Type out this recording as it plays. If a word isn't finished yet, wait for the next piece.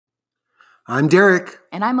I'm Derek.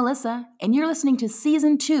 And I'm Melissa, and you're listening to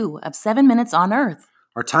Season 2 of 7 Minutes on Earth.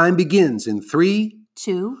 Our time begins in 3,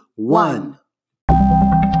 2, 1.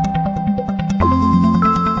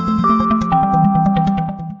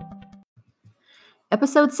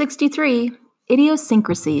 Episode 63,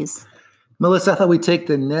 Idiosyncrasies. Melissa, I thought we'd take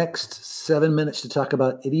the next 7 minutes to talk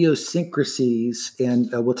about idiosyncrasies, and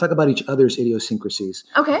we'll talk about each other's idiosyncrasies.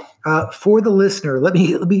 Okay. For the listener, let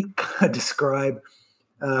me kind of describe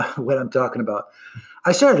what I'm talking about.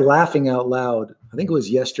 I started laughing out loud. I think it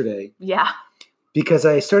was yesterday. Yeah. Because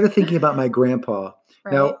I started thinking about my grandpa.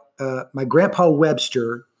 Right. Now, my grandpa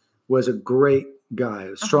Webster was a great guy,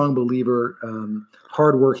 a strong believer,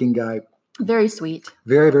 hardworking guy. Very sweet.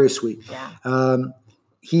 Very, very sweet. Yeah.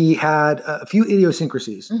 He had a few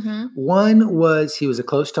idiosyncrasies. Mm-hmm. One was he was a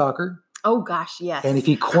close talker. Oh, gosh, yes. And if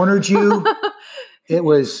he cornered you, it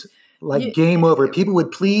was like game over. People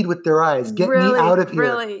would plead with their eyes, get me out of here.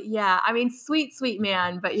 Really, yeah. I mean, sweet, sweet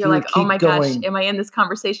man. But you're He like, would oh keep my going. gosh, am I in this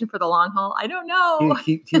conversation for the long haul? I don't know.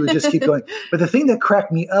 He would just keep going. But the thing that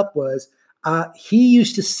cracked me up was he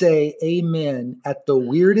used to say amen at the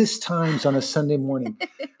weirdest times on a Sunday morning.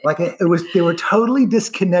 They were totally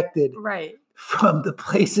disconnected Right. from the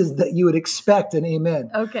places that you would expect an amen.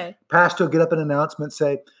 Okay. Pastor will get up an announcement,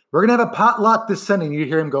 say, we're going to have a potluck this Sunday. And you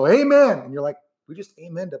hear him go, amen. And you're like, we just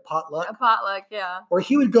amen to potluck. A potluck, yeah. Or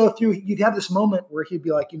he would go through, you'd have this moment where he'd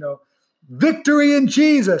be like, victory in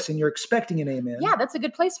Jesus. And you're expecting an amen. Yeah, that's a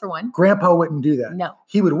good place for one. Grandpa wouldn't do that. No.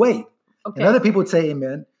 He would wait. Okay. And other people would say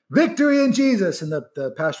amen. Victory in Jesus. And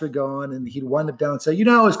the pastor would go on and he'd wind up down and say,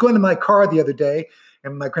 I was going to my car the other day.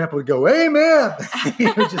 And my grandpa would go, amen.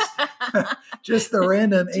 just the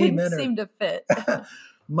random amen. Didn't seem to fit.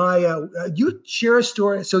 You share a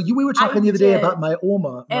story. So we were talking the other day about my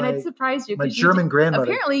Oma. And it surprised you. My German grandmother.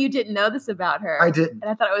 Apparently you didn't know this about her. I didn't. And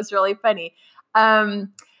I thought it was really funny.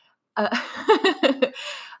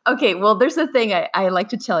 Okay, well, there's a thing I like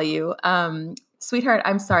to tell you. Sweetheart,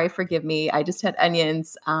 I'm sorry, forgive me. I just had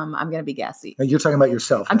onions. I'm going to be gassy. You're talking about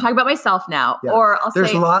yourself. I'm talking about myself now. Yeah. Or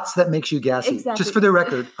There's lots that makes you gassy. Exactly. Just for the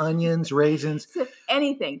record, onions, raisins.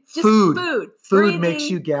 Anything. Just food. Food Breathing, makes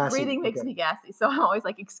you gassy. Breathing makes me gassy. So I'm always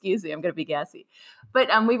like, excuse me, I'm going to be gassy. But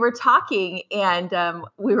we were talking and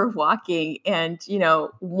we were walking and,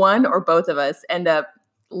 one or both of us end up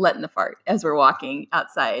letting the fart as we're walking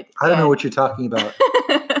outside. I don't know what you're talking about.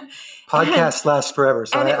 Podcasts last forever,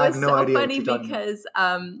 so I have no idea what you're talking about. Because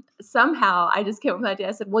somehow I just came up with the idea.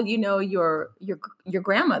 I said, well, your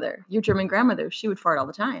grandmother, your German grandmother, she would fart all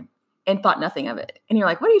the time and thought nothing of it. And you're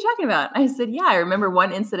like, what are you talking about? I said, yeah, I remember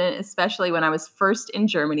one incident, especially when I was first in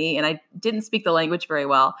Germany and I didn't speak the language very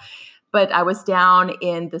well. But I was down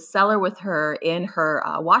in the cellar with her in her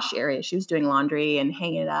wash area. She was doing laundry and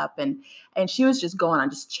hanging it up. And she was just going on,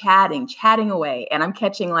 just chatting away. And I'm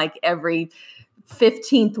catching like every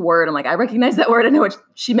 15th word. I'm like, I recognize that word. I know what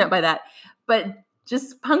she meant by that. But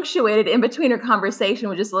just punctuated in between her conversation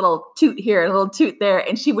with just a little toot here, a little toot there.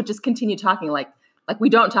 And she would just continue talking like we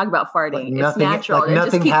don't talk about farting. It's natural. And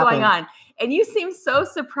just keep going on. And you seem so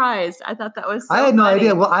surprised. I thought that was so I had no funny.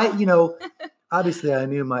 idea. Well, obviously I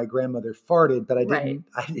knew my grandmother farted, but I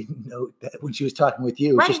didn't know that when she was talking with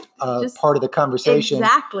you. It was just part of the conversation.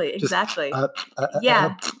 Exactly.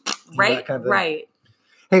 Yeah. Right. That kind of right.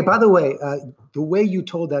 Hey, by the way, the way you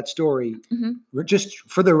told that story, just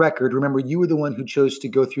for the record, remember you were the one who chose to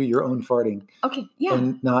go through your own farting. Okay. Yeah.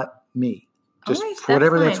 And not me. Just right, for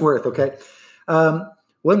whatever that's fine. worth. Okay.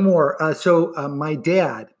 One more. So my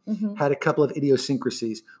dad had a couple of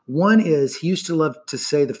idiosyncrasies. One is he used to love to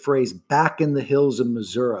say the phrase "back in the hills of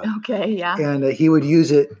Missouri." Okay. Yeah. And he would use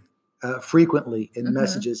it frequently in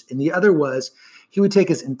messages. And the other was he would take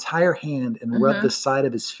his entire hand and rub the side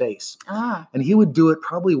of his face. And he would do it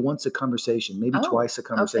probably once a conversation, maybe twice a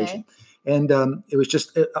conversation. Okay. And it was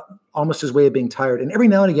just almost his way of being tired. And every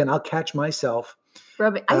now and again, I'll catch myself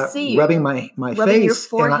rubbing my face your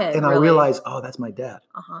forehead, and I realize, oh, that's my dad.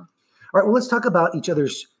 Uh-huh. All right, well, let's talk about each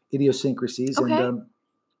other's idiosyncrasies. Okay. And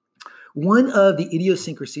one of the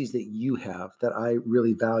idiosyncrasies that you have that I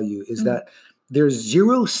really value is that there's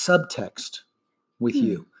zero subtext with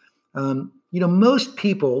you. Most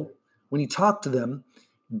people, when you talk to them,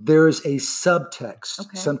 there's a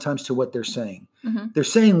subtext sometimes to what they're saying. They're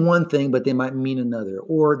saying one thing, but they might mean another.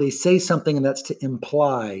 Or they say something and that's to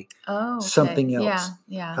imply something else.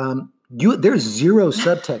 Yeah. There's zero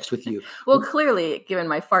subtext with you. Well, clearly, given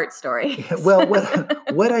my fart story. Well, when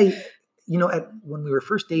we were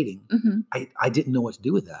first dating, I didn't know what to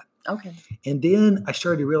do with that. Okay. And then I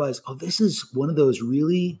started to realize, this is one of those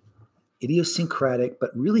really idiosyncratic,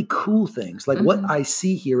 but really cool things. Like what I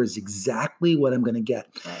see here is exactly what I'm going to get.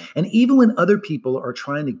 Right. And even when other people are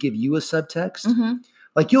trying to give you a subtext,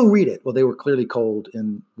 like you'll read it. Well, they were clearly cold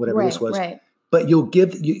in whatever this was. Right. But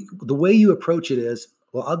the way you approach it is,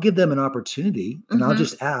 well, I'll give them an opportunity and I'll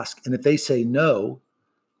just ask. And if they say no,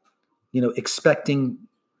 expecting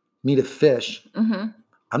me to fish,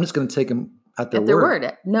 I'm just going to take them at their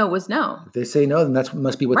word. No was no. If they say no, then that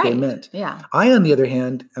must be what they meant. Yeah. I, on the other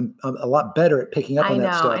hand, am a lot better at picking up on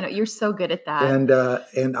that stuff. I know. You're so good at that.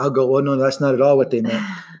 And I'll go, well, no, that's not at all what they meant.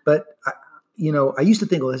 But I used to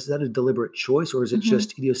think, well, is that a deliberate choice or is it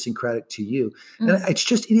just idiosyncratic to you? And it's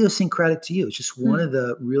just idiosyncratic to you. It's just one of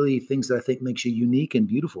the really things that I think makes you unique and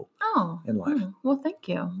beautiful in life. Well, thank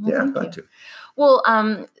you. Glad to.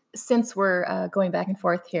 Well, since we're going back and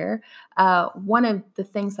forth here, one of the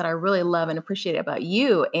things that I really love and appreciate about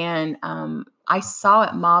you, and I saw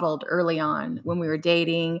it modeled early on when we were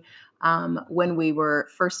dating, when we were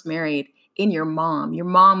first married, in your mom. Your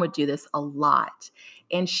mom would do this a lot.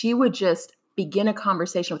 And she would just begin a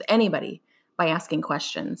conversation with anybody by asking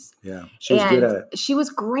questions. Yeah, she was good at it. She was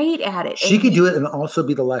great at it. She could do it and also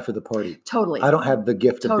be the life of the party. Totally. I don't have the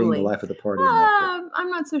gift of being the life of the party. I'm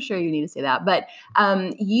not so sure you need to say that. But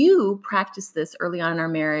you practiced this early on in our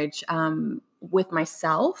marriage with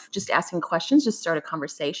myself, just asking questions, just start a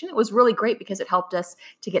conversation. It was really great because it helped us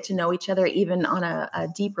to get to know each other even on a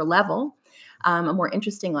deeper level, a more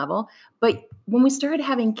interesting level. But when we started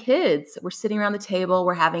having kids, we're sitting around the table,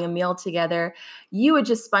 we're having a meal together, you would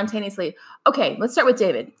just spontaneously, okay, let's start with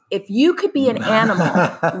David. If you could be an animal,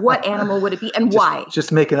 what animal would it be and why?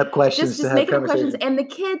 Just making up questions. Just making up questions. And the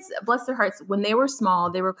kids, bless their hearts, when they were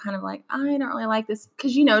small, they were kind of like, I don't really like this.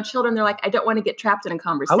 Because, children, they're like, I don't want to get trapped in a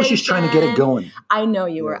conversation. I was just trying to get it going. I know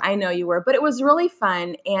you were. But it was really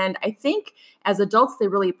fun. And I think as adults, they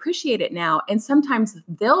really appreciate it now. And sometimes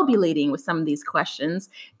they'll be leading with some of these questions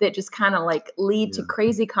that just kind of like lead to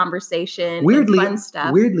crazy conversation and fun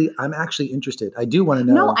stuff. Weirdly, I'm actually interested. I do want to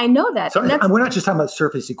know. No, I know that. So we're not just talking about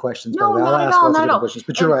surfacey questions. No, I'll not ask at all. lots Not of at all. questions.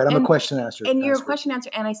 But you're right. I'm a question answer. And you're a question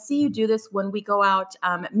answer. And I see you do this when we go out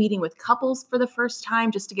meeting with couples for the first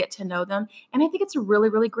time just to get to know them. And I think it's a really,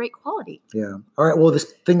 really great quality. Yeah. All right. Well,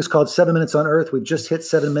 this thing's called 7 Minutes on Earth. We've just hit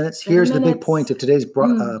 7 minutes. Here's the big point of today's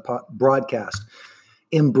broadcast.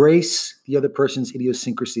 Embrace the other person's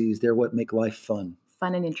idiosyncrasies. They're what make life fun.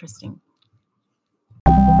 Fun and interesting.